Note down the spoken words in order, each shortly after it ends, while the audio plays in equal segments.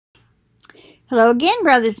Hello again,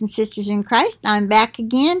 brothers and sisters in Christ. I'm back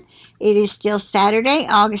again. It is still Saturday,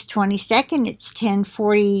 August 22nd. It's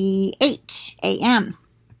 10:48 a.m.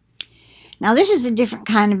 Now, this is a different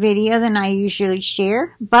kind of video than I usually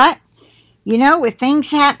share, but, you know, with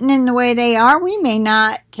things happening the way they are, we may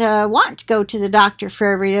not want to go to the doctor for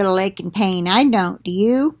every little ache and pain. I don't. Do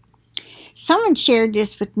you? Someone shared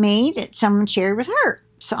this with me that someone shared with her,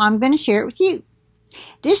 so I'm going to share it with you.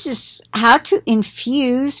 This is how to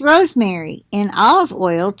infuse rosemary in olive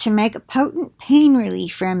oil to make a potent pain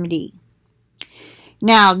relief remedy.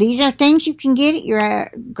 Now, these are things you can get at your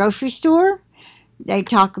grocery store. They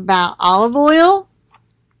talk about olive oil,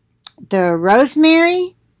 the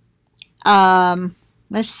rosemary,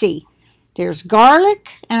 let's see, there's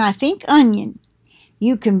garlic, and I think onion.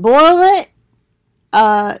 You can boil it,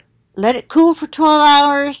 let it cool for 12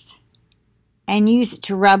 hours, and use it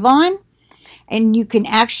to rub on. And you can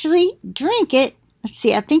actually drink it. Let's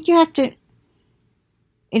see, I think you have to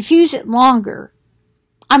infuse it longer.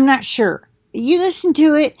 I'm not sure. You listen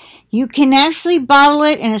to it. You can actually bottle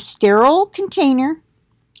it in a sterile container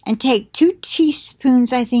and take 2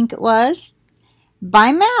 teaspoons, I think it was,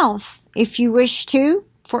 by mouth, if you wish to,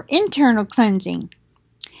 for internal cleansing.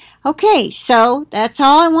 Okay, so that's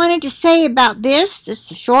all I wanted to say about this. This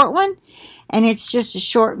is a short one, and it's just a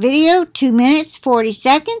short video, 2 minutes, 40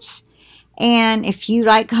 seconds. And if you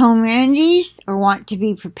like home remedies or want to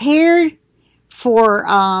be prepared for,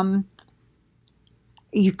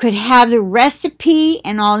 you could have the recipe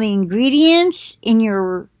and all the ingredients in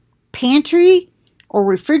your pantry or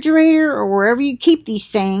refrigerator or wherever you keep these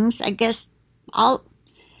things. I guess the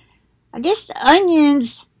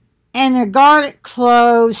onions and the garlic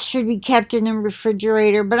cloves should be kept in the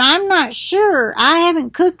refrigerator, but I'm not sure. I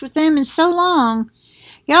haven't cooked with them in so long.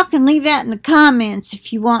 Y'all can leave that in the comments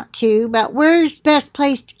if you want to, about where's the best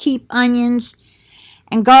place to keep onions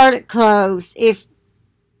and garlic cloves.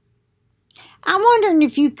 I'm wondering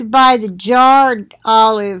if you could buy the jarred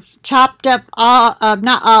olive, chopped up,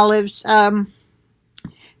 not olives,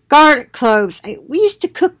 garlic cloves. We used to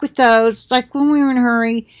cook with those, like when we were in a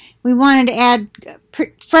hurry. We wanted to add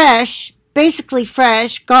fresh, basically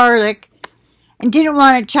fresh garlic, and didn't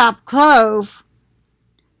want to chop clove.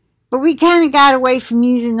 But we kind of got away from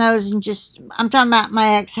using those and just, I'm talking about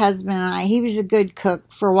my ex-husband and I. He was a good cook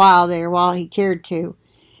for a while there while he cared to.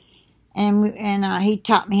 And he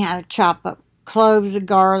taught me how to chop up cloves of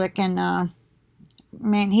garlic and,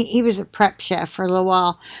 man, he was a prep chef for a little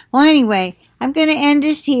while. Well, anyway, I'm going to end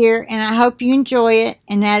this here, and I hope you enjoy it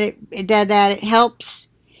and that it helps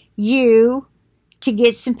you to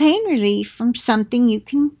get some pain relief from something you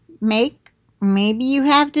can make. Maybe you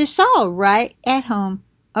have this all right at home.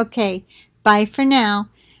 Okay, bye for now.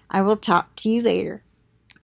 I will talk to you later.